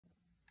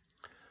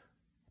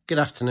Good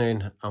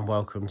afternoon and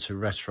welcome to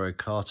Retro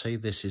Karty.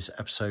 This is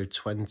episode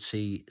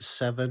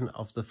 27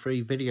 of the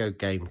free video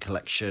game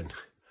collection.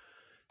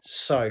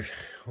 So,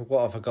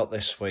 what have I got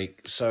this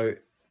week? So,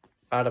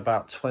 I had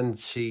about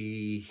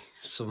 20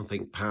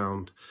 something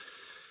pound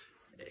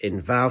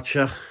in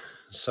voucher.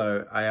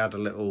 So, I had a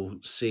little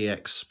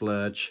CX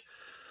splurge.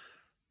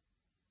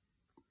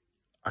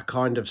 I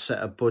kind of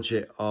set a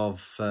budget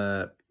of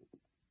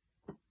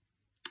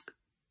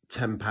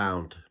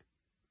 £10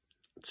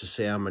 to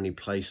see how many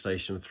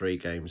PlayStation 3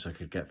 games I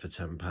could get for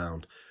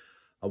 £10.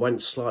 I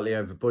went slightly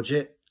over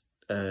budget.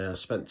 I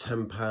spent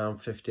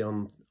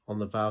 £10.50 on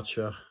the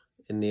voucher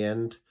in the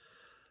end.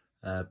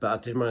 But I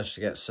did manage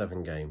to get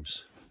 7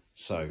 games.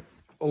 So,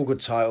 all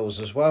good titles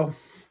as well.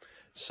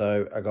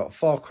 So, I got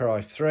Far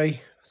Cry 3.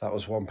 That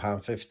was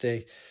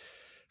 £1.50.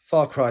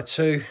 Far Cry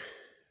 2,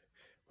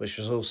 which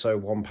was also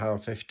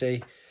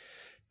 £1.50.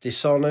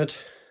 Dishonored,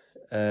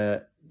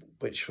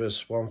 which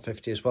was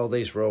 £1.50 as well.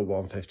 These were all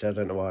 £1.50. I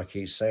don't know why I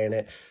keep saying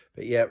it,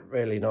 but yeah,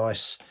 really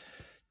nice.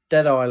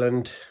 Dead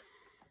Island,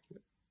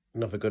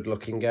 another good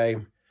looking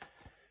game.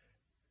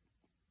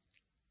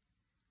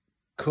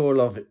 Call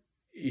of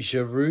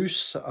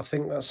Juarez, I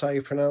think that's how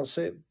you pronounce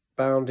it.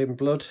 Bound in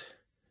Blood.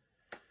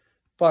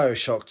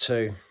 BioShock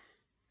 2.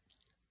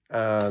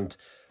 And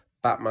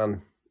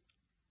Batman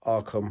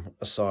Arkham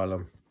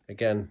Asylum.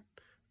 Again,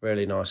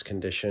 really nice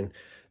condition.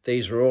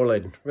 These are all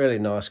in really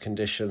nice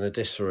condition. The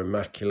discs are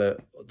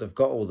immaculate. They've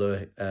got all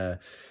the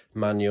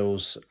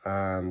manuals,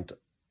 and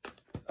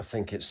I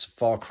think it's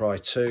Far Cry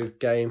 2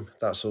 game.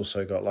 That's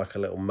also got like a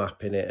little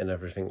map in it and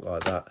everything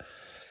like that.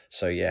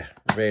 So yeah,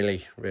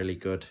 really, really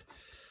good.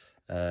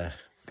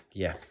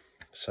 Yeah,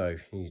 so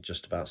you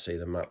just about see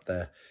the map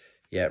there.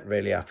 Yeah,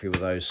 really happy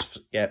with those.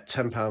 Yeah,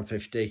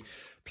 £10.50.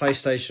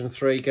 PlayStation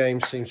 3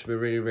 games seem to be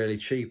really, really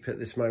cheap at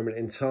this moment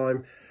in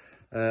time.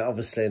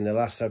 Obviously, in the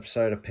last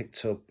episode, I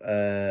picked up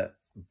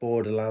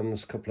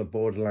Borderlands, a couple of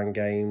Borderland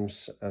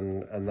games,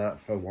 and that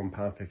for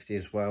 £1.50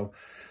 as well.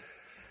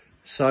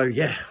 So,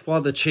 yeah,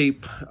 while they're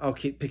cheap, I'll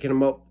keep picking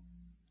them up,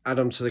 add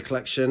them to the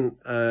collection,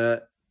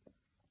 and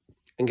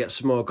get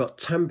some more. I've got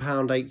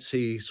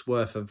 £10.80's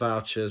worth of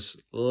vouchers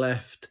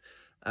left,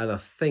 and I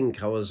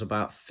think I was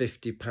about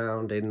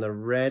 £50 in the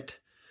red,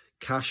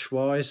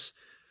 cash-wise.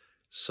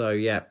 So,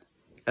 yeah,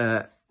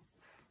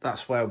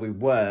 that's where we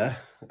were.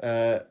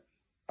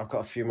 I've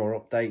got a few more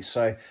updates.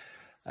 So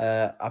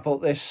I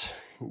bought this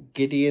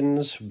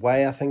Gideon's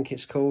Way, I think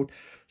it's called.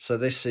 So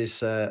this is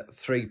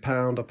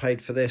 £3. I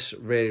paid for this.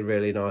 Really,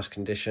 really nice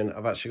condition.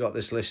 I've actually got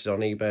this listed on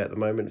eBay at the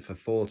moment for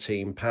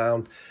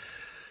 £14.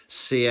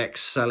 CX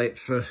sell it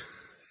for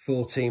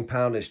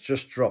 £14. It's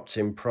just dropped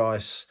in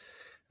price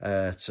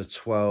to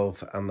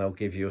 £12, and they'll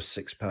give you a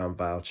 £6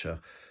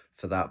 voucher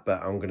for that.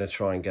 But I'm going to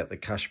try and get the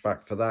cash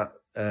back for that.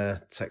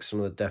 Take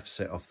some of the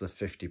deficit off the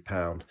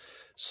 £50.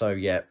 So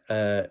yeah,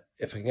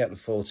 if I can get the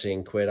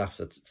 14 quid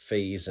after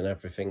fees and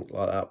everything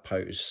like that,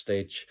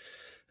 postage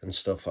and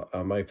stuff,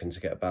 I'm hoping to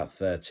get about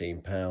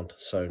 £13.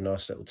 So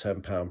nice little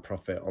 £10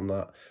 profit on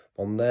that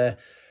one there.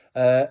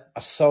 I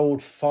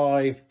sold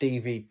 5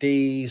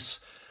 DVDs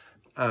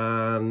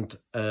and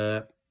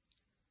got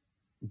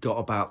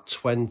about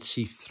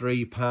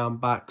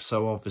 £23 back.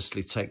 So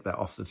obviously take that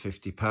off the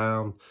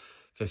 £50,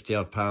 50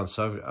 odd pounds.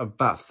 So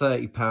about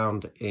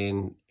 £30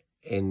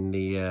 in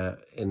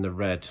the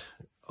red,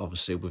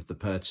 obviously, with the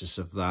purchase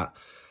of that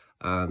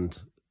and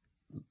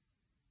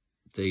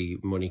the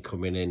money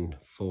coming in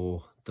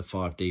for the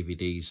 5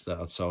 DVDs that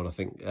I'd sold. I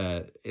think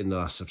in the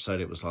last episode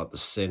it was like The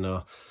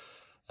Sinner,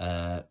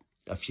 a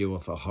few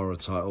other horror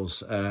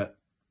titles. I've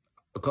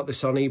got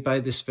this on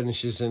eBay. This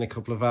finishes in a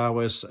couple of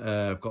hours.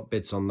 I've got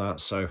bids on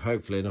that, so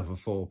hopefully another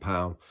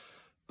 £4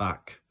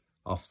 back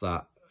off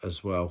that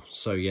as well.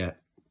 So yeah,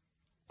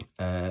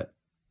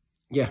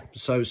 yeah,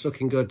 so it's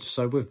looking good.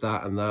 So with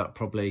that and that,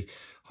 probably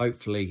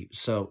hopefully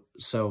sell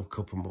a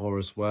couple more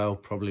as well.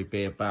 Probably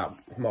be about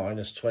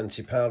minus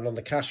 £20 on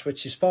the cash,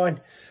 which is fine.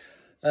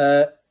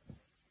 I've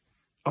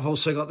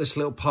also got this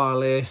little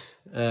pile here.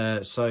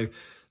 So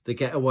The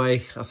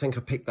Getaway, I think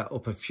I picked that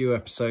up a few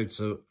episodes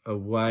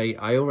away.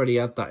 I already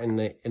had that in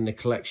the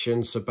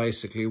collection. So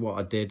basically what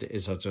I did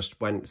is I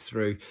just went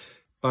through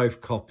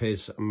both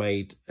copies and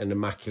made an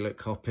immaculate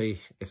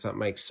copy, if that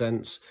makes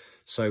sense.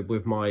 So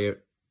with my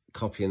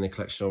copy in the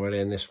collection already,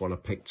 and this one I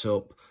picked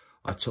up,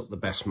 I took the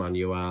best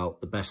manual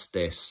out, the best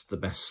disc, the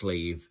best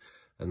sleeve,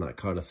 and that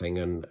kind of thing,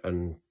 and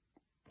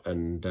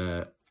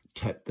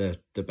kept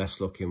the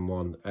best looking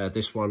one.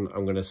 This one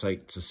I'm going to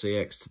take to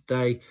CX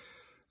today.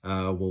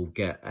 We'll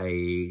get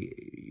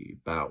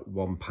about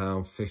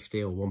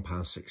 £1.50 or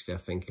 £1.60, I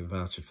think, in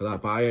voucher for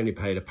that. But I only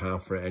paid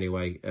 £1 for it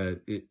anyway.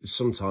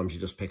 Sometimes you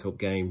just pick up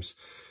games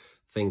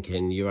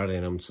thinking you're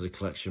adding them to the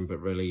collection,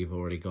 but really you've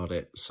already got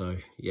it. So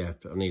yeah,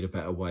 I need a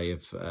better way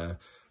of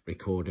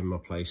recording my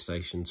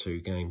PlayStation 2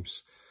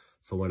 games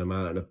for when I'm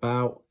out and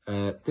about.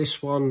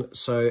 This one,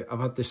 so I've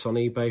had this on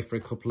eBay for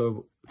a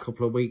couple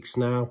of weeks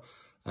now.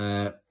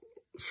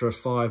 For a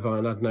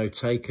 £5, I had no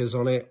takers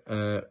on it.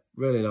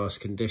 Really nice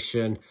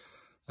condition.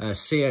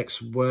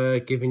 CX were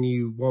giving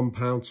you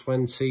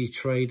 £1.20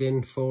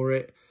 trade-in for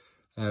it,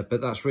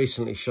 but that's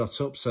recently shot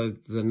up, so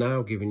they're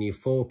now giving you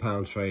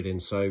 £4 trade-in.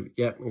 So,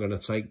 yep, I'm going to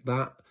take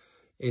that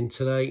in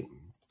today.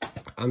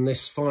 And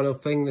this final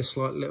thing, this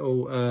like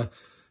little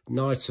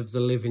Night of the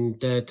Living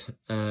Dead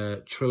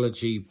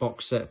trilogy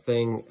box set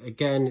thing.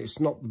 Again, it's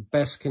not the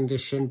best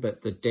condition,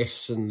 but the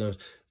discs and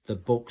the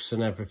books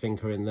and everything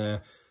are in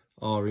there,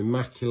 are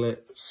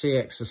immaculate.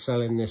 CX are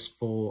selling this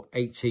for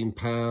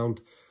 £18.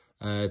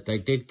 They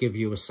did give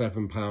you a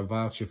 £7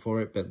 voucher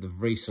for it, but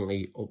they've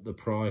recently upped the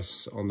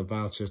price on the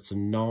voucher to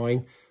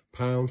 £9,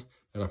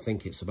 and I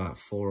think it's about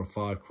 £4 or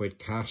 £5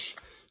 cash.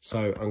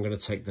 So I'm going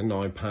to take the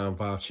 £9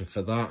 voucher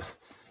for that.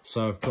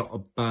 So I've got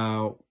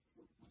about,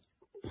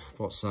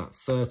 what's that,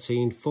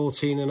 13,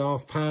 14 and a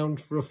half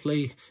pound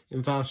roughly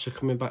in voucher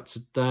coming back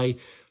today,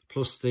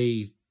 plus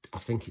the, I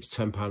think it's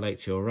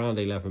 £10.80 or around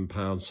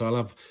 £11. So I'll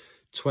have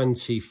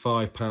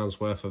 £25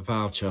 worth of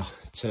voucher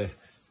to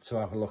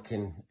have a look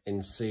in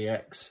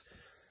CX.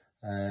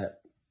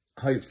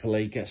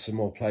 Hopefully get some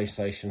more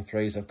PlayStation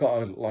 3s. I've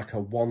got like a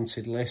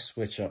wanted list,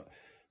 which I'm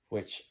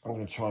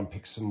going to try and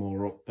pick some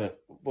more up,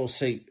 but we'll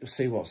see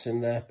what's in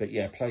there. But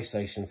yeah,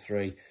 PlayStation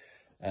 3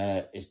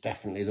 is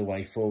definitely the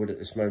way forward at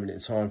this moment in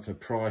time for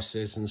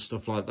prices and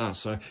stuff like that.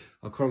 So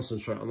I'll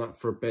concentrate on that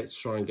for a bit to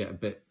try and get a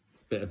bit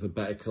of a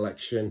better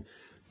collection.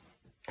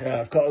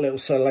 I've got a little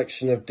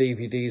selection of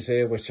DVDs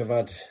here, which I've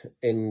had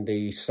in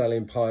the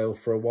selling pile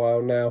for a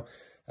while now.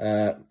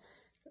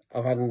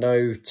 I've had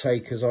no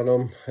takers on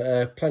them,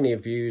 plenty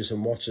of views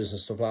and watches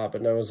and stuff like that,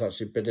 but no one's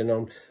actually bidding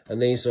on,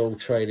 and these all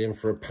trade in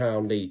for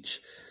 £1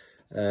 each.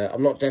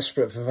 I'm not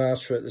desperate for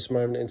voucher at this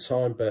moment in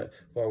time, but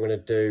what I'm going to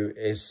do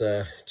is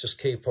just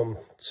keep them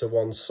to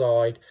one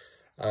side,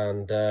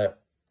 and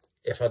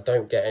if I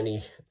don't get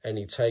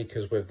any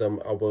takers with them,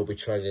 I will be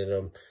trading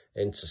them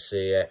into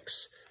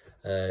CX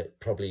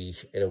probably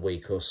in a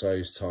week or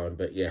so's time.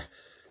 But yeah,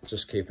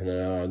 just keeping an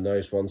eye on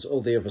those ones.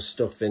 All the other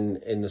stuff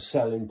in the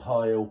selling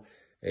pile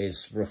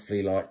is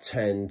roughly like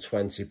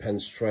 10-20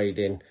 pence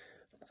trading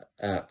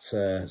at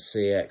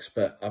CX,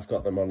 but I've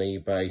got them on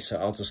eBay, so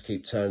I'll just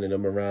keep turning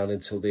them around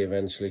until they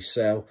eventually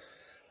sell.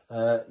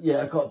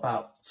 Yeah, I've got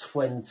about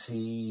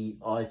 20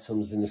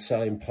 items in the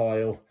selling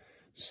pile,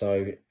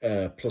 so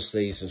plus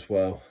these as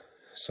well.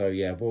 So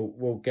yeah,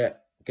 we'll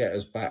get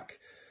us back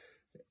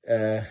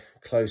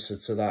closer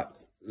to that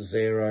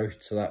 0,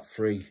 to that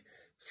free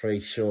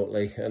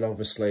shortly. And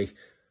obviously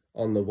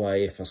on the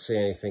way, if I see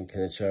anything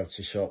in the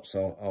charity shops,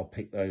 I'll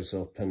pick those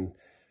up and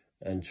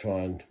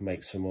try and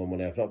make some more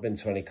money. I've not been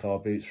to any car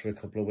boots for a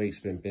couple of weeks,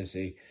 been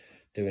busy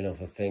doing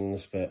other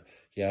things, but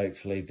yeah,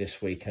 hopefully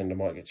this weekend I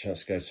might get a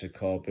chance to go to a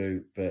car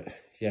boot. But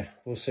yeah,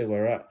 we'll see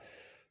where we're at.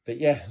 But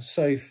yeah,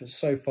 so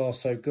far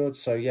so good.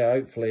 So yeah,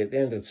 hopefully at the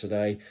end of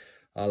today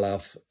I'll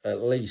have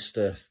at least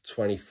a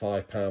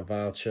 £25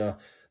 voucher.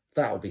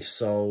 That'll be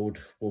sold,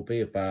 will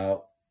be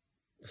about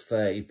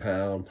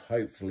 £30,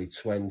 hopefully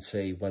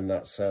 20 when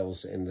that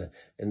sells in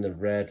the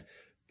red.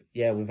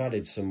 Yeah, we've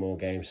added some more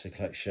games to the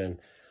collection.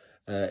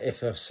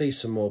 If I see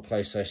some more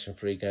PlayStation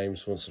 3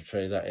 games once I've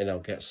traded that in, I'll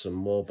get some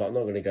more, but I'm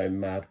not going to go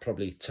mad.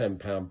 Probably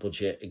 £10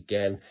 budget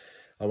again.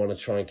 I want to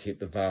try and keep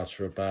the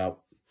voucher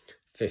about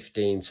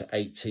 £15 to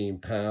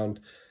 £18,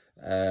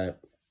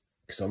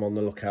 because I'm on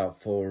the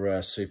lookout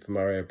for Super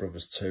Mario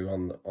Brothers 2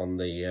 on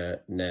the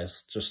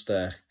NES.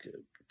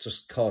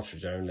 Just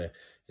cartridge only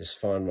is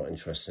fine, not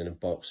interested in a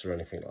box or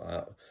anything like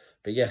that.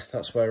 But yeah,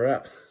 that's where we're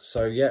at.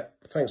 So yeah,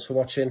 thanks for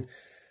watching.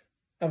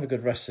 Have a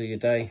good rest of your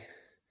day.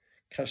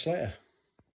 Catch you later.